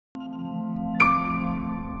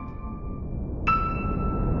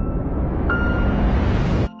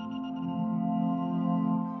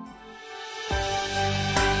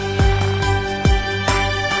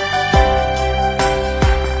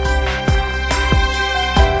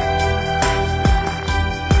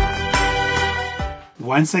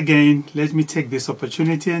Once again, let me take this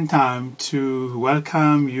opportunity and time to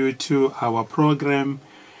welcome you to our program.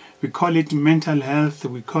 We call it mental health,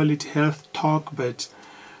 we call it health talk, but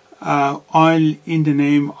all in the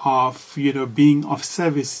name of, being of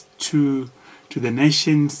service to the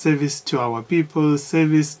nation, service to our people,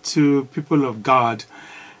 service to people of God.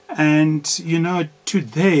 And,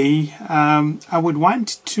 today I would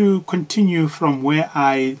want to continue from where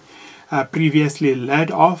I previously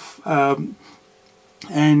led off.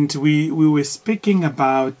 And we were speaking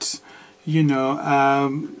about,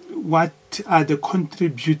 what are the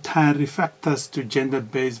contributory factors to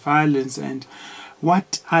gender-based violence, and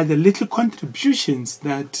what are the little contributions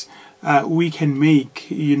that we can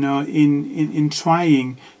make, in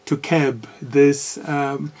trying to curb this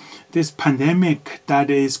this pandemic that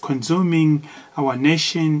is consuming our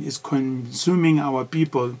nation, is consuming our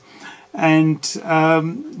people. And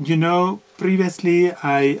previously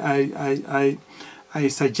I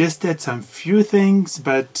suggested some few things,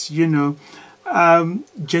 but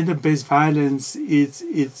gender-based violence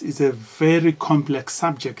is a very complex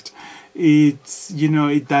subject. It's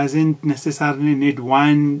it doesn't necessarily need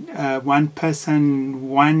one person,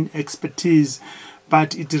 one expertise,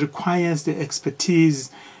 but it requires the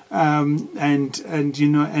expertise and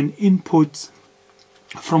input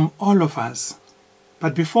from all of us.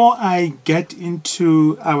 But before I get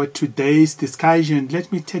into our today's discussion, let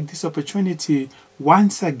me take this opportunity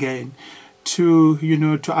once again to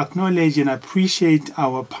to acknowledge and appreciate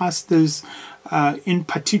our pastors, in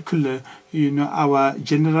particular our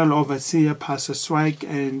General Overseer Pastor Strike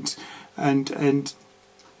and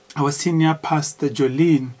our Senior Pastor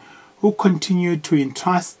Jolene, who continue to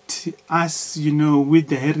entrust us with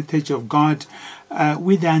the heritage of God,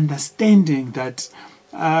 with the understanding that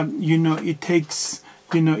it takes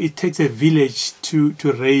a village to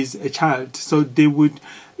raise a child. So they would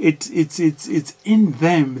it's in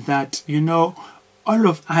them that all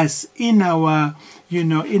of us in our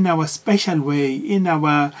in our special way, in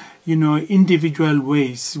our individual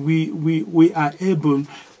ways, we are able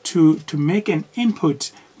to make an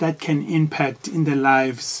input that can impact in the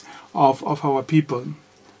lives of our people.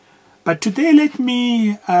 But today, let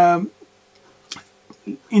me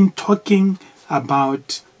in talking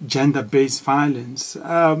about gender-based violence,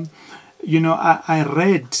 I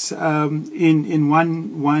read in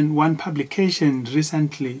one publication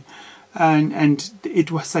recently, and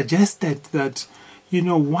it was suggested that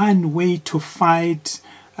one way to fight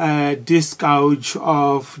this scourge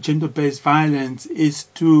of gender-based violence is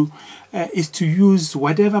to use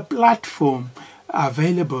whatever platform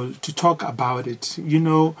available to talk about it.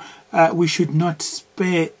 We should not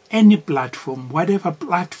spare any platform, whatever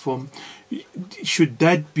platform. Should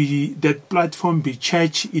that platform be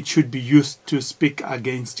church, it should be used to speak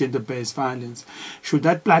against gender-based violence. Should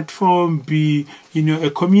that platform be a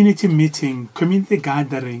community meeting, community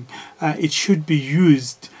gathering, it should be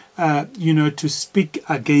used to speak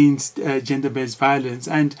against gender-based violence.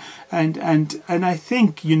 And I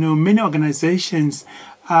think many organizations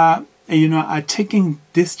are taking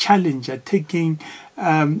this challenge, are taking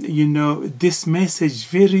this message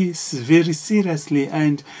very, very seriously,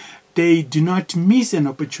 and they do not miss an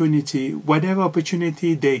opportunity. Whatever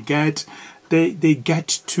opportunity they get, they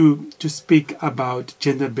get to speak about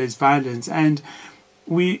gender-based violence. And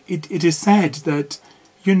it is said that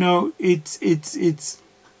it's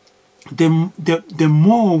the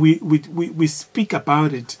more we speak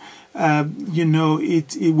about it,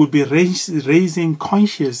 it will be raising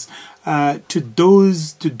conscious to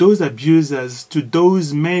those abusers, to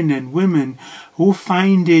those men and women who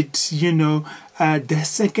find it their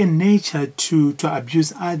second nature to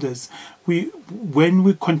abuse others. When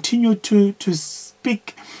we continue to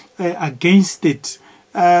speak against it,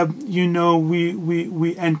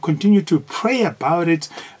 we and continue to pray about it,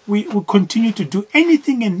 we will continue to do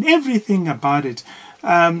anything and everything about it.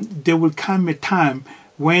 There will come a time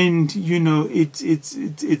when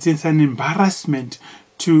it's an embarrassment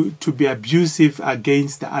to be abusive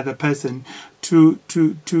against the other person, to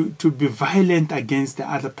be violent against the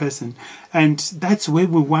other person. And that's where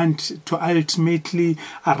we want to ultimately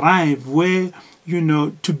arrive, where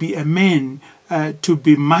to be a man, to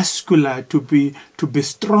be muscular, to be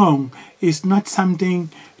strong is not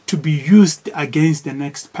something to be used against the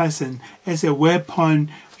next person as a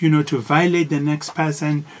weapon, to violate the next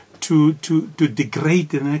person, to degrade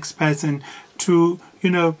the next person, to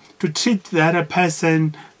treat the other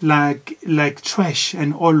person like trash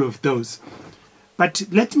and all of those. But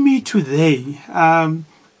let me today,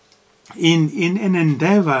 in an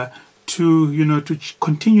endeavor to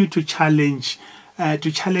continue to challenge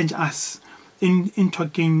us in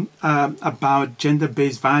talking about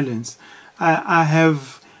gender-based violence, I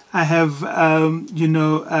have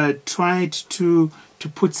tried to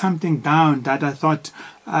put something down that I thought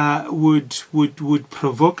would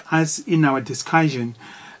provoke us in our discussion.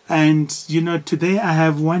 And today I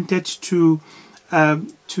have wanted to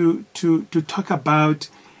talk about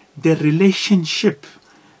the relationship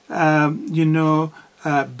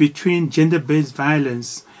between gender-based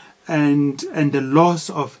violence and the loss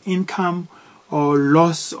of income or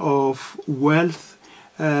loss of wealth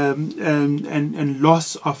and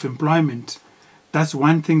loss of employment. That's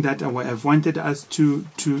one thing that I've wanted us to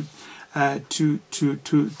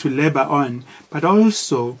labor on, but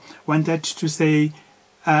also wanted to say,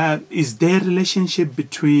 is there a relationship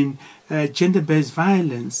between gender-based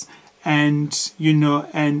violence and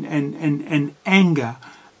and anger,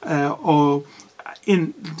 or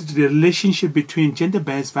in the relationship between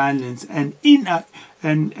gender-based violence and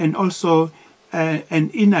also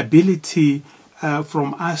an inability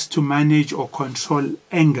from us to manage or control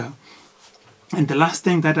anger. And the last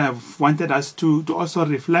thing that I've wanted us to also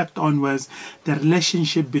reflect on was the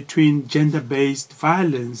relationship between gender-based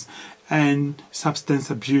violence and substance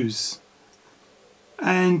abuse.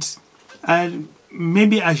 And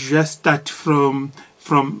maybe I should just start from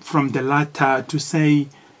the latter to say,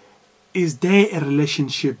 is there a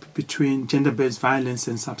relationship between gender-based violence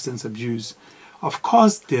and substance abuse? Of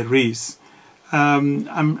course there is.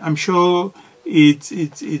 I'm sure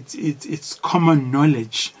it's common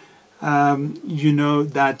knowledge,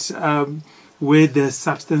 that where there's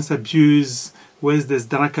substance abuse, where there's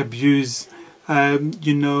drug abuse,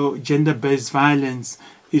 gender-based violence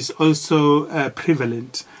is also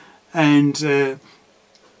prevalent. And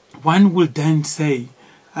one would then say,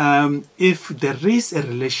 if there is a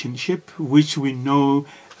relationship which we know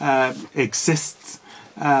exists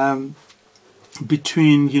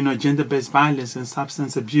between gender-based violence and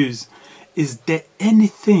substance abuse, is there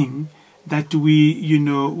anything that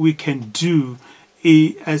we can do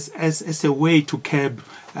as a way to curb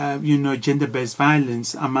gender-based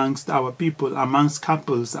violence amongst our people, amongst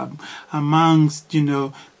couples, amongst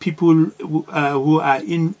people who are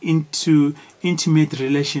into intimate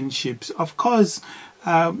relationships? Of course,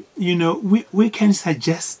 we can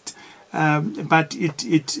suggest, but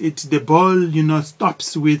the ball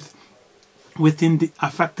stops within the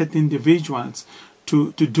affected individuals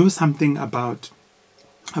to do something about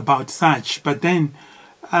such. But then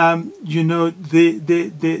the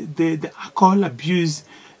alcohol abuse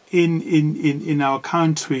in our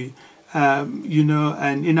country, and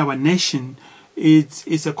in our nation,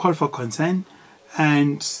 it's a call for concern.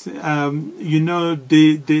 And the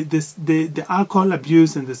alcohol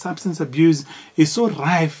abuse and the substance abuse is so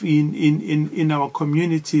rife in our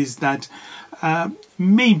communities that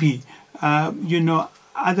maybe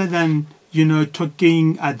other than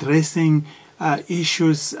addressing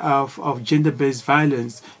issues of gender-based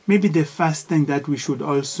violence, maybe the first thing that we should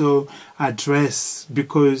also address,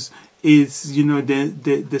 because it's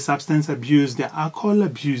the substance abuse, the alcohol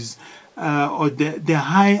abuse, or the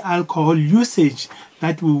high alcohol usage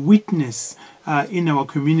that we witness in our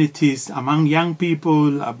communities, among young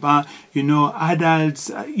people, about adults,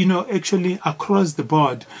 actually across the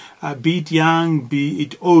board, be it young, be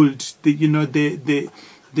it old.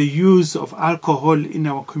 The use of alcohol in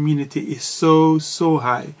our community is so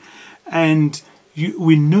high. And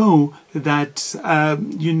we know that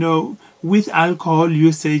with alcohol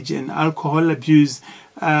usage and alcohol abuse,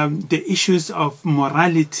 the issues of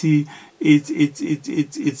morality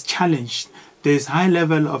it's challenged. There's high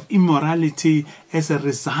level of immorality as a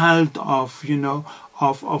result of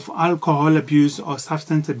of alcohol abuse or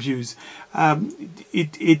substance abuse.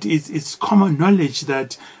 It's common knowledge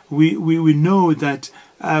that we know that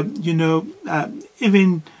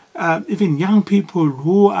even young people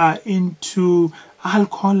who are into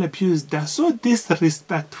alcohol abuse, they're so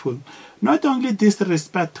disrespectful. Not only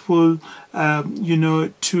disrespectful, to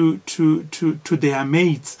their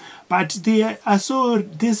mates, but they are so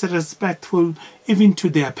disrespectful even to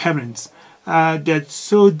their parents. They're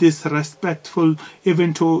so disrespectful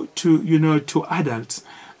even to adults.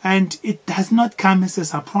 And it does not come as a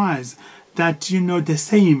surprise that the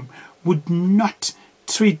same would not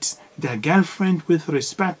treat their girlfriend with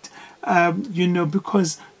respect,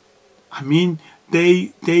 because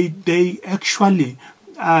they actually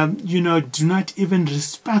do not even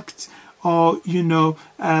respect or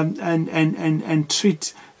and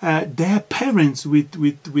treat their parents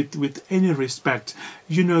with any respect.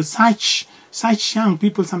 Such young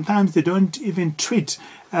people, sometimes they don't even treat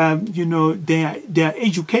their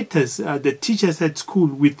educators, the teachers at school,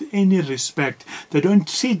 with any respect. They don't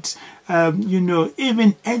treat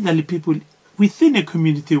even elderly people within a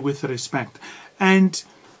community with respect. And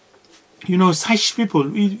you know, such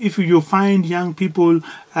people, if you find young people,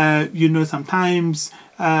 you know, sometimes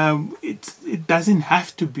it doesn't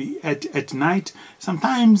have to be at night.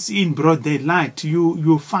 Sometimes in broad daylight,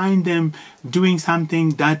 you find them doing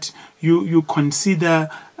something that you consider,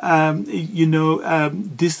 you know,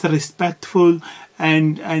 disrespectful,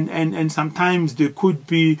 and sometimes they could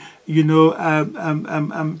be, you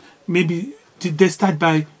know, maybe they start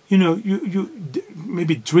by, you know, you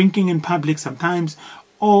maybe drinking in public sometimes,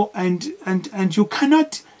 or and you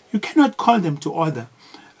cannot call them to order.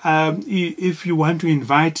 If you want to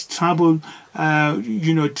invite trouble,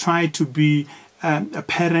 you know, try to be a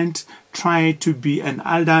parent, try to be an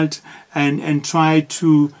adult, and try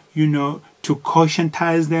to, you know, to caution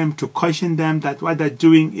them that what they're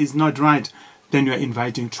doing is not right. Then you're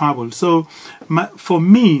inviting trouble. So for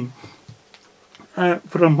me,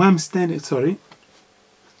 from where I'm standing,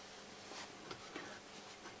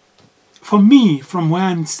 for me, from where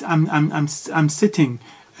I'm sitting,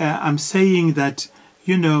 I'm saying that,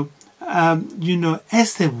 you know,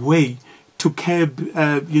 as a way to curb,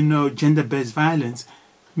 you know, gender-based violence,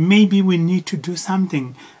 maybe we need to do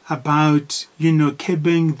something about, you know,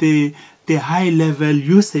 curbing the high-level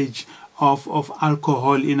usage of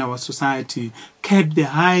alcohol in our society, curb the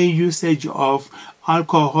high usage of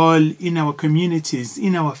alcohol in our communities,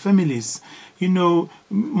 in our families. You know,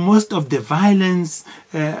 most of the violence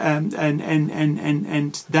and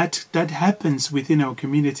that happens within our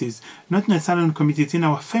communities, not necessarily in communities, in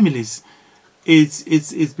our families,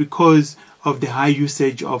 it's because of the high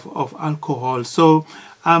usage of alcohol. So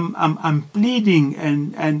I'm pleading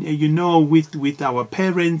and you know, with our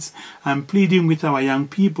parents, I'm pleading with our young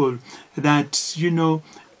people that, you know,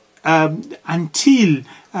 until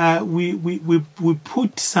we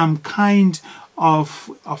put some kind of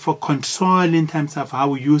a control in terms of how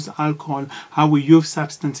we use alcohol, how we use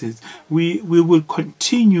substances, we will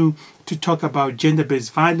continue to talk about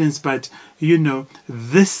gender-based violence. But, you know,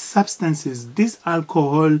 these substances, this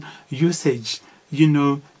alcohol usage, you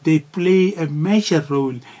know, they play a major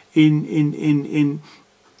role in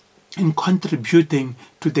contributing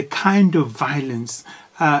to the kind of violence.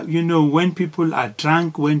 You know, when people are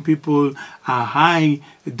drunk, when people are high,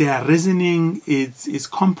 their reasoning is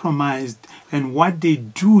compromised, and what they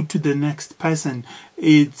do to the next person,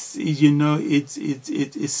 it's, you know,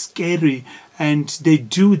 it's scary. And they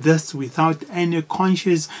do this without any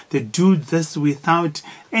conscience. They do this without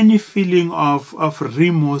any feeling of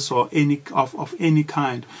remorse or of any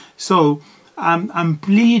kind. So I'm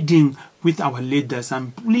pleading with our leaders,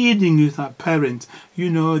 I'm pleading with our parents,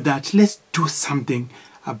 you know, that let's do something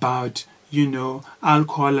about, you know,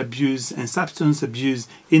 alcohol abuse and substance abuse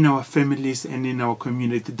in our families and in our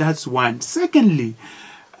community. That's one. Secondly,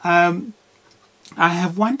 I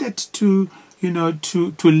have wanted to, you know,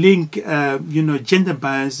 to link, you know,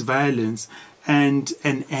 gender-based violence and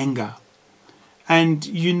anger. And,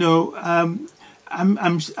 you know, I'm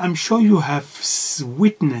sure you have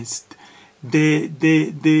witnessed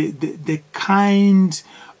the kind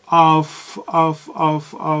of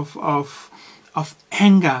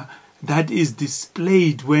anger that is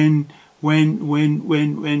displayed when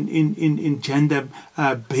in gender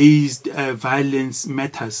based violence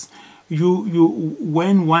matters.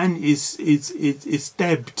 When one is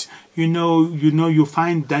stabbed, you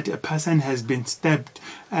find that a person has been stabbed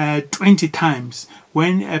 20 times.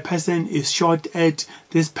 When a person is shot at,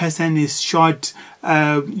 this person is shot,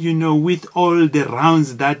 with all the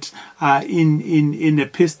rounds that are in a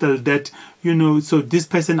pistol, that, so this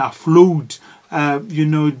person are flowed, all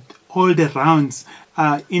the rounds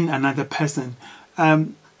in another person.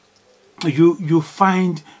 You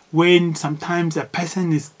find when sometimes a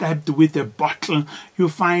person is stabbed with a bottle, you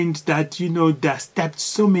find that, they're stabbed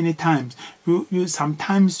so many times.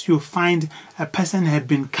 Sometimes you find a person have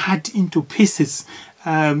been cut into pieces,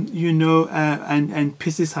 and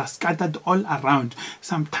pieces are scattered all around.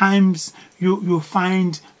 Sometimes you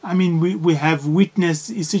find, we have witnessed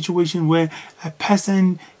a situation where a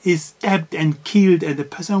person is stabbed and killed, and the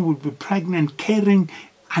person will be pregnant, carrying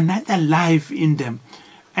another life in them.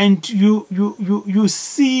 And you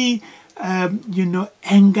see,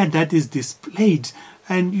 anger that is displayed,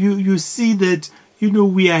 and you see that,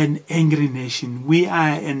 we are an angry nation. We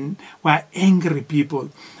are angry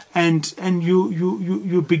people, and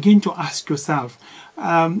you begin to ask yourself,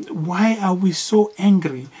 why are we so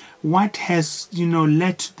angry? What has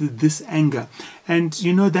led to this anger? And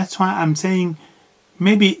that's why I'm saying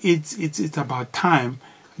maybe it's about time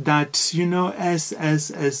that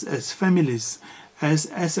as families,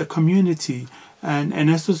 as a community, and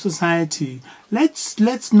as a society,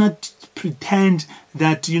 let's not pretend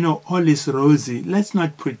that all is rosy. Let's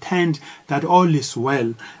not pretend that all is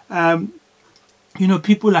well.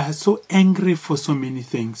 People are so angry for so many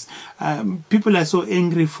things. People are so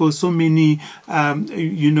angry for so many,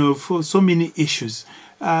 for so many issues.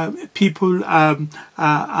 People are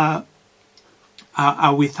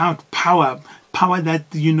without power that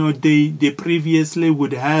they previously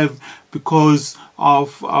would have because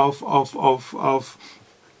of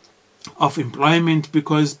employment,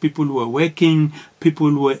 because people were working,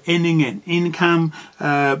 people were earning an income,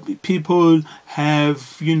 people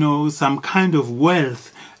have some kind of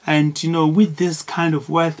wealth, and with this kind of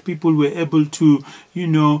wealth, people were able to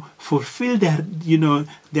fulfill their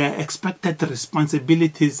expected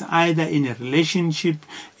responsibilities, either in a relationship,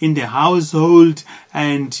 in the household,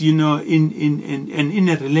 and in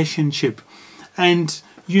a relationship. And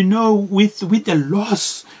with the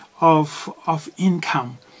loss of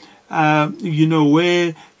income,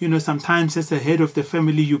 where sometimes as a head of the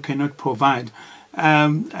family you cannot provide,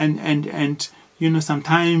 and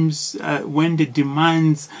sometimes when the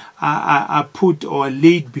demands are put or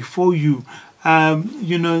laid before you,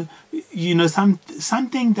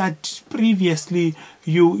 something that previously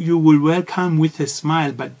you will welcome with a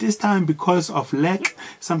smile, but this time, because of lack,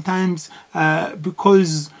 sometimes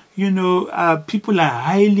because people are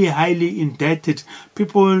highly indebted.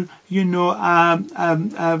 People,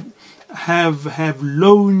 have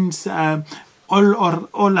loans all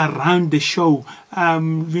around the show.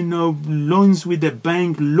 Loans with the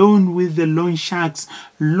bank, loan with the loan sharks,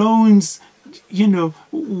 loans.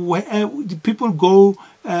 Where people go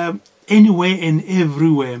anywhere and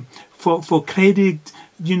everywhere for credit.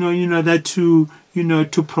 That to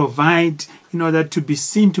provide. That to be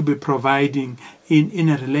seen to be providing in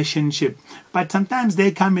a relationship. But sometimes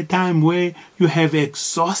there come a time where you have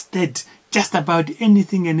exhausted just about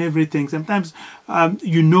anything and everything. Sometimes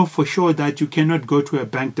for sure that you cannot go to a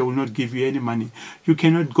bank, they will not give you any money. You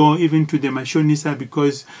cannot go even to the mashonisa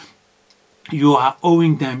because you are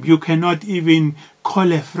owing them. You cannot even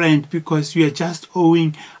call a friend because you are just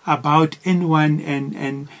owing about anyone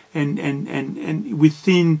and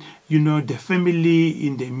within the family,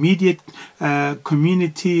 in the immediate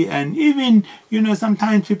community, and even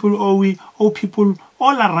sometimes people owe people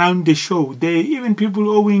all around the show. Even people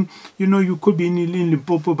owing, you could be in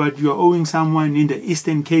Limpopo, but you're owing someone in the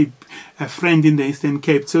Eastern Cape, a friend in the Eastern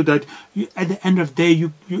Cape, so that at the end of the day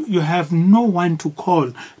you have no one to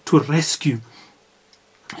call to rescue.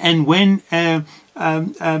 And when a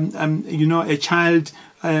child,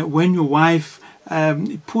 when your wife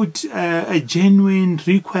put a genuine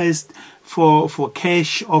request for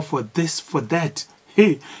cash or for this, for that,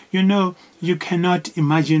 hey, you cannot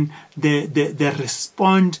imagine the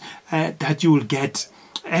response that you will get.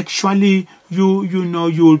 Actually, you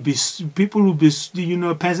will be, people will be,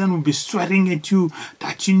 a person will be swearing at you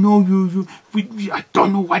that I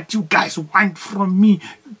don't know what you guys want from me.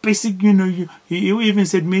 Basically, you even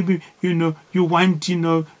said maybe you want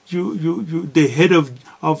the head of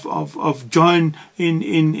John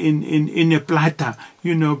in a platter,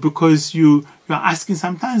 because you're asking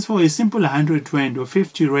sometimes for a simple 100 rand or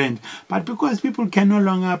 50 rand, but because people can no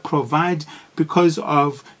longer provide because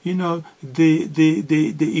of the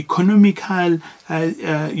economical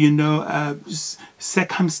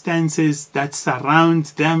circumstances that surround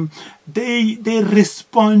them, they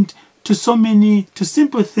respond to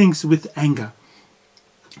simple things with anger.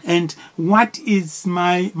 And what is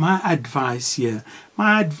my advice here?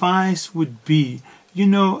 My advice would be,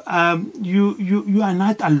 you are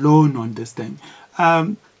not alone on this thing.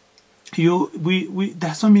 There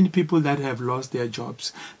are so many people that have lost their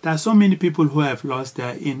jobs. There are so many people who have lost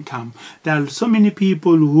their income. There are so many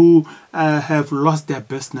people who have lost their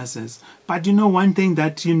businesses. But one thing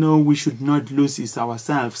that we should not lose is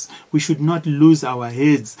ourselves. We should not lose our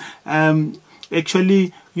heads.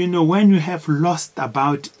 Actually, when you have lost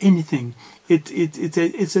about anything,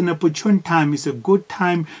 it's an opportune time. It's a good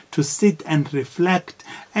time to sit and reflect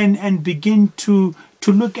and begin to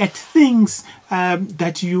look at things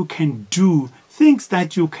that you can do, things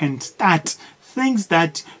that you can start, things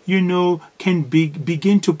that can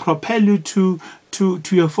begin to propel you to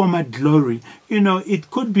your former glory. It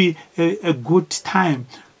could be a good time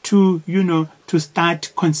to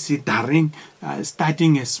start considering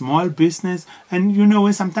starting a small business. And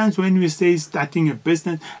sometimes when we say starting a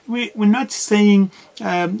business, we're not saying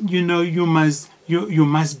you must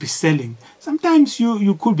be selling. Sometimes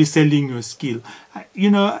you could be selling your skill,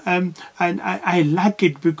 and I like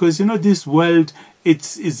it because this world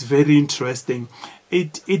it's very interesting.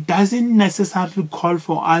 It doesn't necessarily call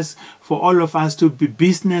for all of us to be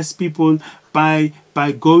business people, by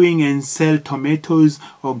going and sell tomatoes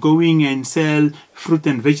or going and sell fruit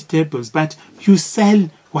and vegetables, but you sell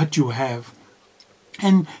what you have.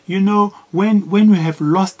 And when you have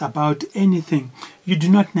lost about anything, you do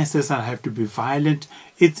not necessarily have to be violent.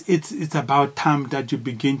 It's about time that you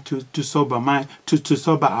begin to sober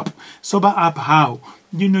up. Sober up how?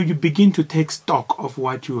 You begin to take stock of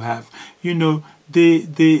what you have. You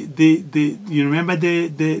remember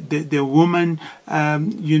the woman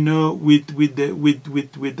with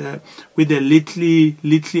the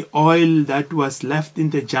little oil that was left in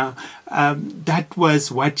the jar. That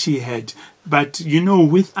was what she had. But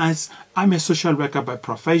with us, I'm a social worker by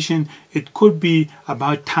profession. It could be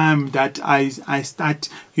about time that I start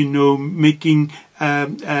making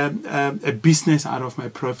a business out of my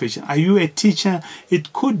profession. Are you a teacher?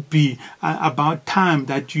 It could be about time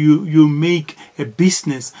that you make a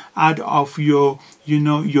business out of your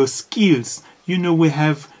skills. We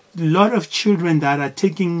have a lot of children that are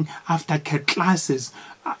taking aftercare classes.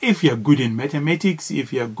 If you're good in mathematics,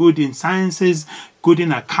 if you're good in sciences, good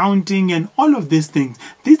in accounting and all of these things,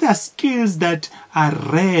 these are skills that are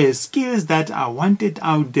rare, skills that are wanted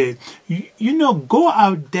out there. Go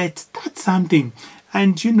out there, start something,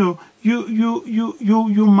 and you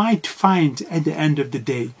might find at the end of the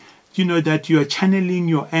day that you are channeling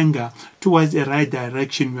your anger towards the right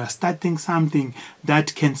direction. You are starting something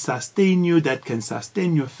that can sustain you, that can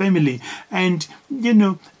sustain your family. And,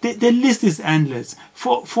 the list is endless.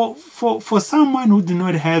 For someone who do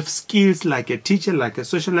not have skills like a teacher, like a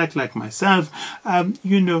social worker, like myself,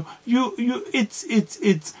 you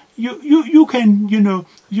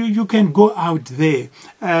can go out there.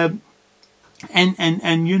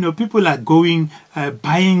 And people are going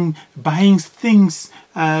buying things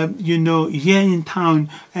here in town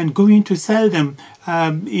and going to sell them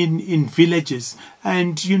in villages,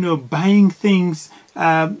 and buying things.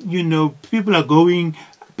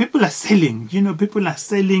 People are selling. People are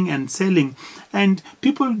selling and selling, and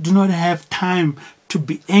people do not have time to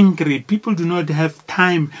be angry. People do not have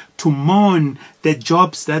time to mourn the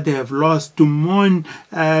jobs that they have lost, to mourn,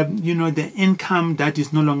 the income that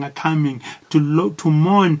is no longer coming, to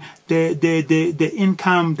mourn the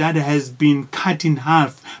income that has been cut in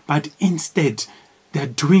half. But instead, they're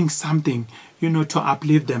doing something, to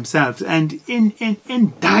uplift themselves. And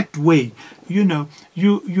in that way,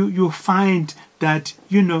 you find that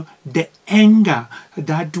the anger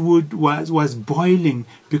that was boiling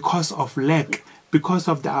because of lack, because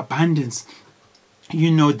of the abundance,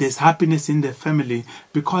 there's happiness in the family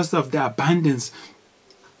because of the abundance.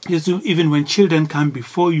 Even when children come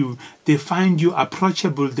before you, they find you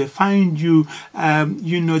approachable. They find you,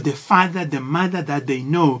 the father, the mother that they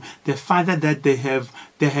know, the father that they have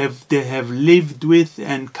lived with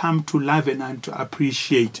and come to love and to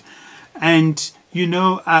appreciate. And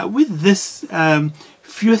with this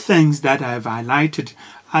few things that I've highlighted,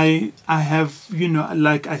 I have,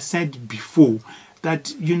 like I said before,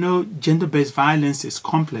 that gender-based violence is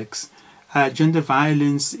complex. Gender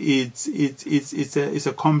violence is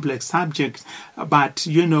a complex subject, but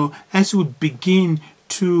as we begin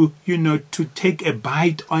to take a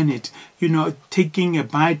bite on it, taking a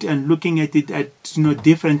bite and looking at it at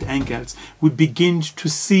different angles, we begin to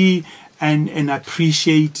see and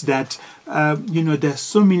appreciate that there's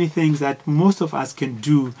so many things that most of us can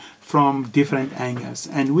do from different angles.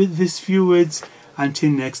 And with these few words,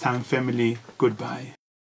 until next time, family, goodbye.